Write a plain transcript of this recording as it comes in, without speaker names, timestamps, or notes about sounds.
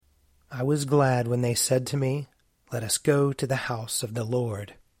I was glad when they said to me, "Let us go to the house of the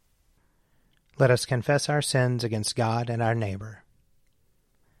Lord." Let us confess our sins against God and our neighbor.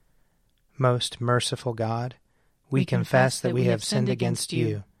 Most merciful God, we confess that we have sinned against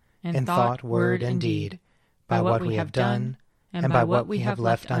you in thought, word, and deed, by what we have done and by what we have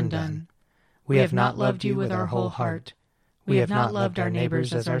left undone. We have not loved you with our whole heart. We have not loved our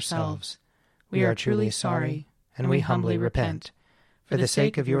neighbors as ourselves. We are truly sorry, and we humbly repent. For the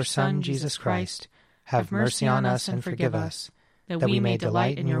sake of your Son, Jesus Christ, have mercy on us and forgive us, that we may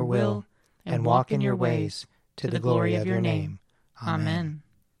delight in your will and walk in your ways, to the glory of your name. Amen.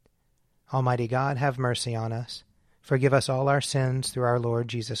 Almighty God, have mercy on us. Forgive us all our sins through our Lord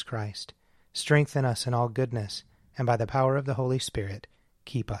Jesus Christ. Strengthen us in all goodness, and by the power of the Holy Spirit,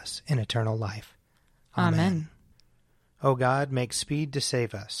 keep us in eternal life. Amen. O God, make speed to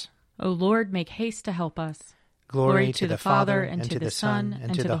save us. O Lord, make haste to help us. Glory to the Father, and to the Son,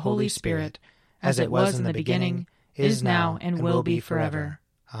 and to the Holy Spirit, as it was in the beginning, is now, and will be forever.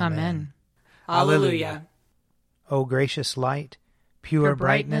 Amen. Alleluia. O gracious light, pure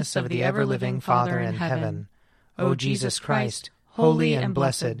brightness of the ever-living Father in heaven, O Jesus Christ, holy and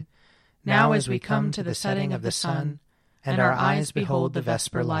blessed, now as we come to the setting of the sun, and our eyes behold the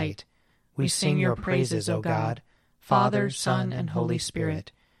vesper light, we sing your praises, O God, Father, Son, and Holy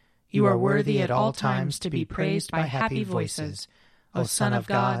Spirit. You are worthy at all times to be praised by happy voices, O Son of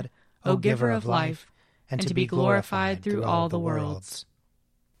God, O Giver of life, and to be glorified through all the worlds.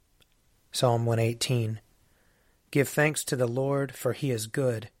 Psalm 118. Give thanks to the Lord, for he is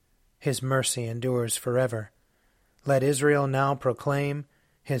good. His mercy endures forever. Let Israel now proclaim,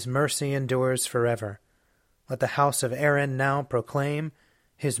 his mercy endures forever. Let the house of Aaron now proclaim,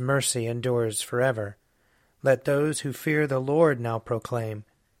 his mercy endures forever. Let those who fear the Lord now proclaim,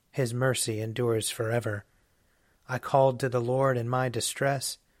 his mercy endures forever. I called to the Lord in my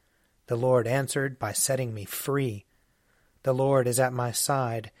distress. The Lord answered by setting me free. The Lord is at my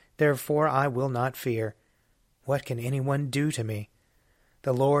side, therefore I will not fear. What can anyone do to me?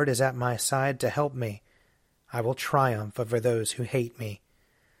 The Lord is at my side to help me. I will triumph over those who hate me.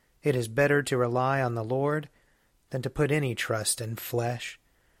 It is better to rely on the Lord than to put any trust in flesh.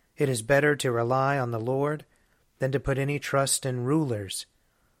 It is better to rely on the Lord than to put any trust in rulers.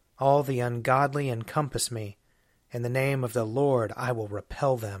 All the ungodly encompass me. In the name of the Lord I will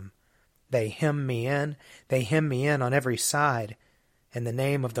repel them. They hem me in on every side. In the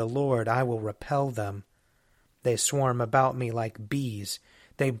name of the Lord I will repel them. They swarm about me like bees.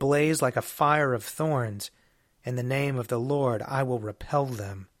 They blaze like a fire of thorns. In the name of the Lord I will repel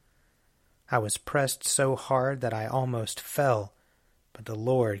them. I was pressed so hard that I almost fell, but the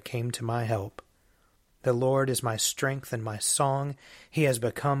Lord came to my help. The Lord is my strength and my song. He has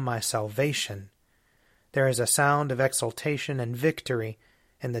become my salvation. There is a sound of exultation and victory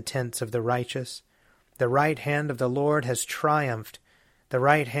in the tents of the righteous. The right hand of the Lord has triumphed. The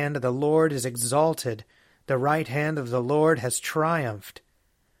right hand of the Lord is exalted. The right hand of the Lord has triumphed.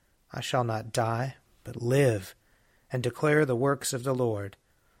 I shall not die, but live, and declare the works of the Lord.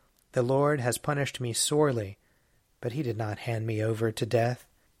 The Lord has punished me sorely, but he did not hand me over to death.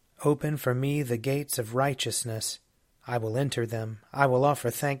 Open for me the gates of righteousness. I will enter them. I will offer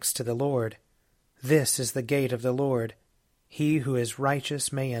thanks to the Lord. This is the gate of the Lord. He who is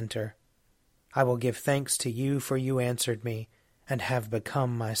righteous may enter. I will give thanks to you, for you answered me, and have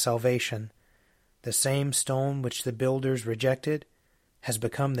become my salvation. The same stone which the builders rejected has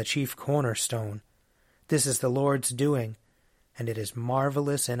become the chief cornerstone. This is the Lord's doing, and it is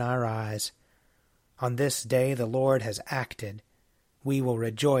marvelous in our eyes. On this day the Lord has acted. We will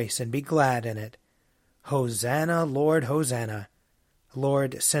rejoice and be glad in it. Hosanna, Lord, Hosanna.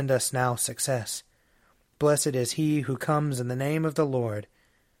 Lord, send us now success. Blessed is he who comes in the name of the Lord.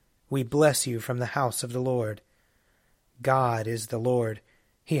 We bless you from the house of the Lord. God is the Lord.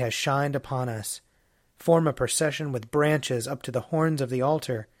 He has shined upon us. Form a procession with branches up to the horns of the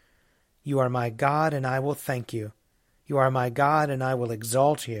altar. You are my God, and I will thank you. You are my God, and I will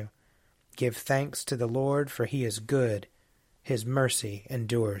exalt you. Give thanks to the Lord, for he is good. His mercy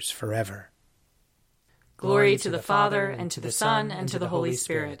endures forever. Glory to the Father, and to the Son, and to the Holy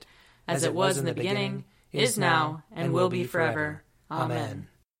Spirit, as it was in the beginning, is now, and will be forever. Amen.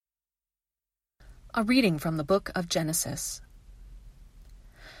 A reading from the book of Genesis.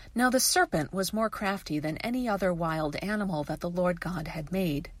 Now the serpent was more crafty than any other wild animal that the Lord God had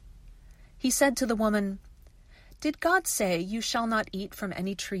made. He said to the woman, "Did God say, 'You shall not eat from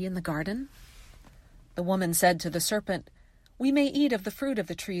any tree in the garden'?" The woman said to the serpent, "We may eat of the fruit of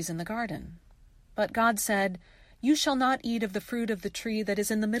the trees in the garden." But God said, "You shall not eat of the fruit of the tree that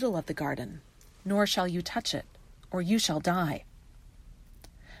is in the middle of the garden, nor shall you touch it, or you shall die."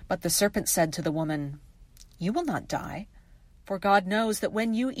 But the serpent said to the woman, "You will not die, for God knows that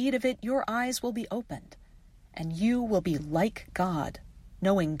when you eat of it, your eyes will be opened, and you will be like God,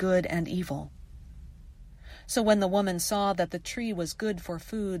 knowing good and evil." So when the woman saw that the tree was good for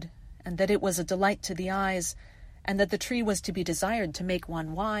food, and that it was a delight to the eyes, and that the tree was to be desired to make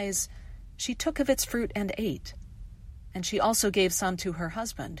one wise, she took of its fruit and ate. And she also gave some to her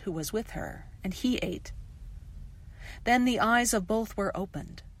husband, who was with her, and he ate. Then the eyes of both were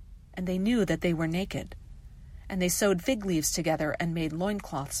opened, and they knew that they were naked. And they sewed fig leaves together and made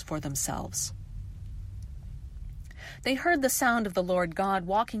loincloths for themselves. They heard the sound of the Lord God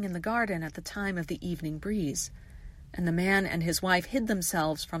walking in the garden at the time of the evening breeze. And the man and his wife hid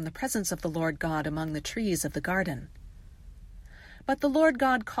themselves from the presence of the Lord God among the trees of the garden. But the Lord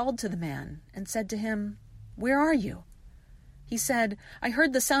God called to the man and said to him, "Where are you?" He said, "I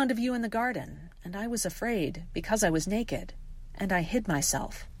heard the sound of you in the garden, and I was afraid, because I was naked, and I hid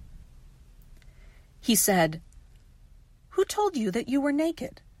myself." He said, "Who told you that you were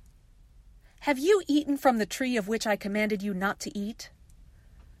naked? Have you eaten from the tree of which I commanded you not to eat?"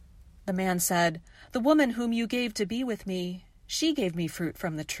 The man said, "The woman whom you gave to be with me, she gave me fruit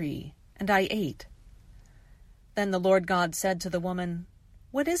from the tree, and I ate." Then the Lord God said to the woman,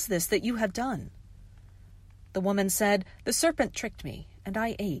 "What is this that you have done?" The woman said, "The serpent tricked me, and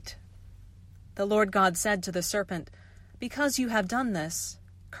I ate." The Lord God said to the serpent, "Because you have done this,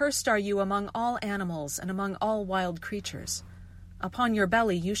 cursed are you among all animals and among all wild creatures. Upon your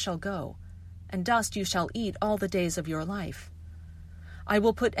belly you shall go, and dust you shall eat all the days of your life. I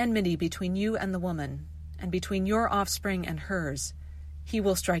will put enmity between you and the woman, and between your offspring and hers. He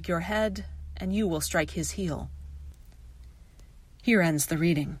will strike your head, and you will strike his heel." Here ends the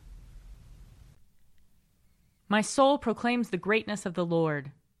reading. My soul proclaims the greatness of the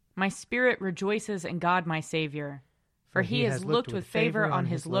Lord. My spirit rejoices in God my Savior. For he has looked with favor on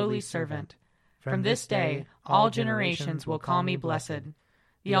his lowly servant. From this day all generations will call me blessed.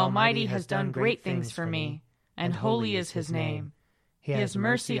 The Almighty has done great things for me, and holy is his name. He has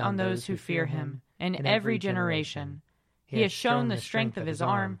mercy on those who fear him, in every generation. He has shown the strength of his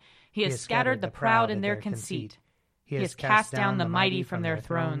arm. He has scattered the proud in their conceit. He has cast down the mighty from their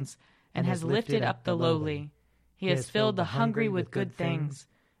thrones, and has lifted up the lowly. He has filled the hungry with good things,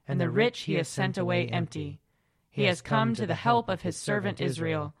 and the rich he has sent away empty. He has come to the help of his servant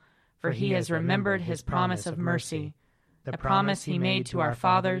Israel, for he has remembered his promise of mercy, the promise he made to our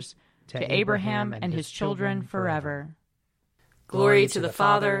fathers, to Abraham and his children forever. Glory to the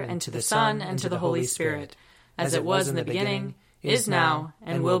Father, and to the Son, and to the Holy Spirit, as it was in the beginning, is now,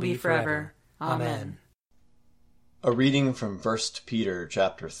 and will be forever. Amen. A reading from 1 Peter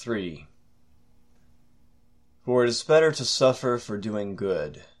chapter 3. For it is better to suffer for doing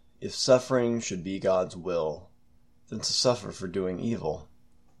good, if suffering should be God's will, than to suffer for doing evil.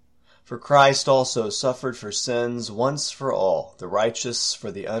 For Christ also suffered for sins once for all, the righteous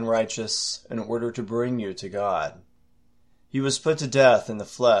for the unrighteous, in order to bring you to God. He was put to death in the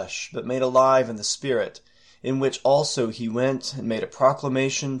flesh, but made alive in the Spirit, in which also he went and made a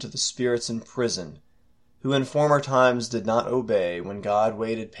proclamation to the spirits in prison, who in former times did not obey when God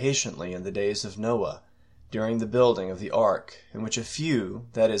waited patiently in the days of Noah, during the building of the ark, in which a few,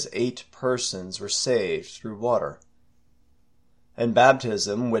 that is 8 persons, were saved through water. And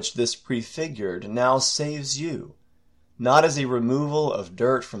baptism, which this prefigured, now saves you, not as a removal of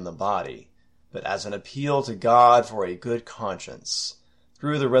dirt from the body, but as an appeal to God for a good conscience,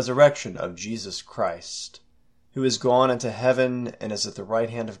 through the resurrection of Jesus Christ, who is gone into heaven and is at the right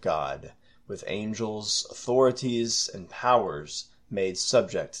hand of God, with angels, authorities, and powers made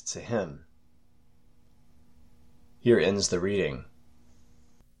subject to him. Here ends the reading.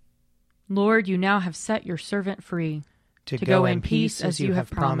 Lord, you now have set your servant free, to go in peace as you have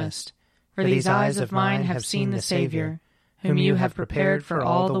promised. For these eyes of mine have seen the Savior, whom you have prepared for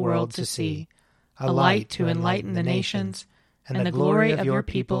all the world to see, a light to enlighten the nations, and the glory of your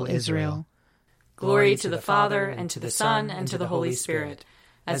people Israel. Glory to the Father, and to the Son, and to the Holy Spirit,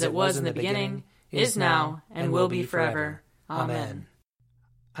 as it was in the beginning, is now, and will be forever. Amen.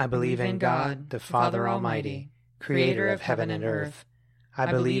 I believe in God, the Father Almighty, creator of heaven and earth.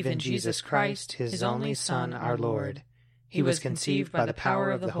 I believe in Jesus Christ, his only Son, our Lord. He was conceived by the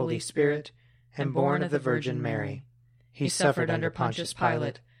power of the Holy Spirit, and born of the Virgin Mary. He suffered under Pontius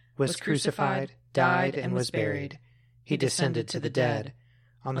Pilate, was crucified, died, and was buried. He descended to the dead.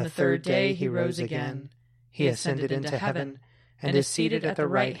 On the 3rd day he rose again. He ascended into heaven, and is seated at the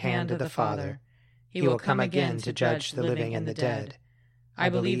right hand of the Father. He will come again to judge the living and the dead. I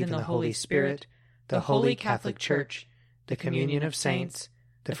believe in the Holy Spirit, the Holy Catholic Church, the communion of saints,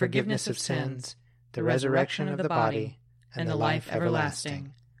 the forgiveness of sins, the resurrection of the body, and the life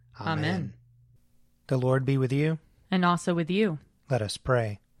everlasting. Amen. The Lord be with you. And also with you. Let us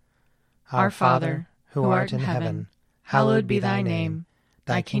pray. Our Father, who art in heaven, hallowed be thy name.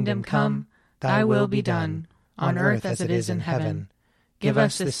 Thy kingdom come, thy will be done, on earth as it is in heaven. Give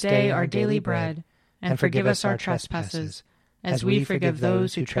us this day our daily bread, and forgive us our trespasses, as we forgive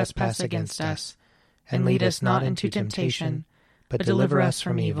those who trespass against us. And lead us not into temptation, but deliver us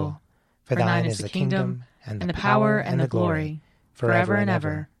from evil. For thine is the kingdom, and the power, and the glory, forever and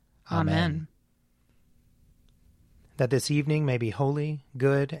ever. Amen. That this evening may be holy,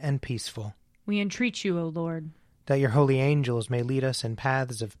 good, and peaceful. We entreat you, O Lord. That your holy angels may lead us in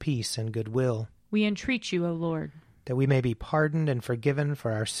paths of peace and goodwill. We entreat you, O Lord. That we may be pardoned and forgiven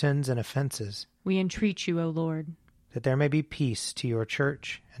for our sins and offenses. We entreat you, O Lord. That there may be peace to your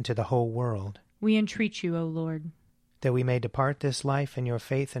church and to the whole world. We entreat you, O Lord. That we may depart this life in your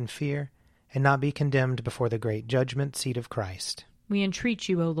faith and fear, and not be condemned before the great judgment seat of Christ. We entreat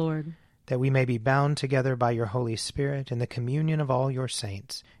you, O Lord. That we may be bound together by your Holy Spirit in the communion of all your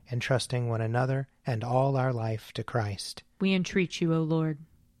saints, entrusting one another and all our life to Christ. We entreat you, O Lord.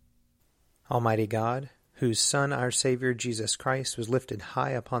 Almighty God, whose Son, our Savior Jesus Christ, was lifted high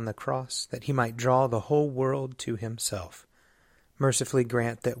upon the cross, that he might draw the whole world to himself, mercifully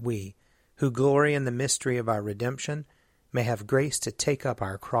grant that we, who glory in the mystery of our redemption, may have grace to take up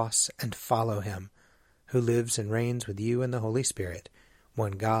our cross and follow him, who lives and reigns with you in the Holy Spirit,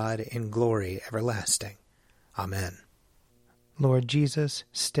 one God, in glory everlasting. Amen. Lord Jesus,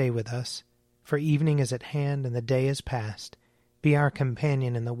 stay with us, for evening is at hand and the day is past. Be our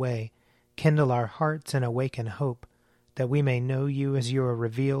companion in the way, kindle our hearts and awaken hope, that we may know you as you are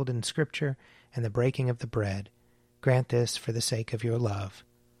revealed in Scripture and the breaking of the bread. Grant this for the sake of your love.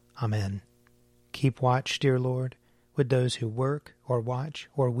 Amen. Keep watch, dear Lord, with those who work or watch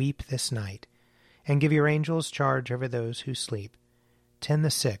or weep this night, and give your angels charge over those who sleep. Tend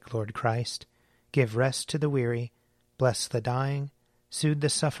the sick, Lord Christ. Give rest to the weary. Bless the dying. Soothe the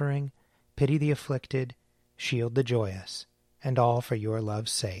suffering. Pity the afflicted. Shield the joyous. And all for your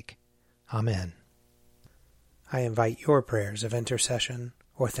love's sake. Amen. I invite your prayers of intercession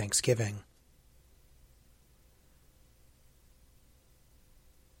or thanksgiving.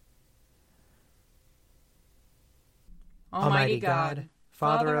 Almighty God,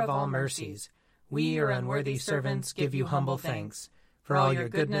 Father of all mercies, we, your unworthy servants, give you humble thanks for all your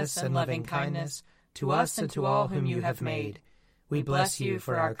goodness and loving kindness to us and to all whom you have made. We bless you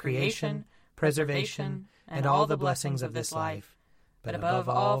for our creation, preservation, and all the blessings of this life, but above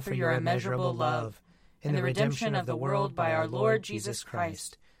all for your immeasurable love in the redemption of the world by our Lord Jesus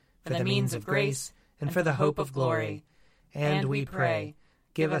Christ, for the means of grace and for the hope of glory. And we pray,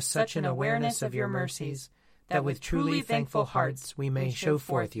 give us such an awareness of your mercies that with truly thankful hearts we may show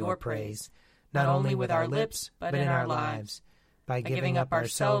forth your praise, not only with our lips but in our lives, by giving up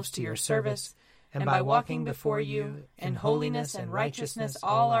ourselves to your service, and by walking before you in holiness and righteousness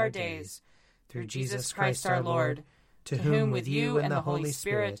all our days, through Jesus Christ our Lord, to whom with you and the Holy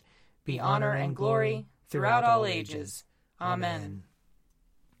Spirit be honor and glory throughout all ages. Amen.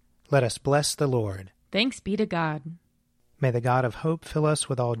 Let us bless the Lord. Thanks be to God. May the God of hope fill us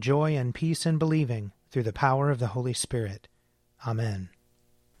with all joy and peace in believing, through the power of the Holy Spirit. Amen.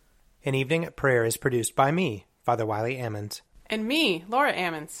 An Evening at Prayer is produced by me, Father Wiley Ammons. And me, Laura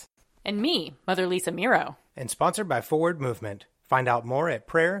Ammons. And me, Mother Lisa Miro. And sponsored by Forward Movement. Find out more at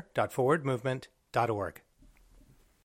prayer.forwardmovement.org.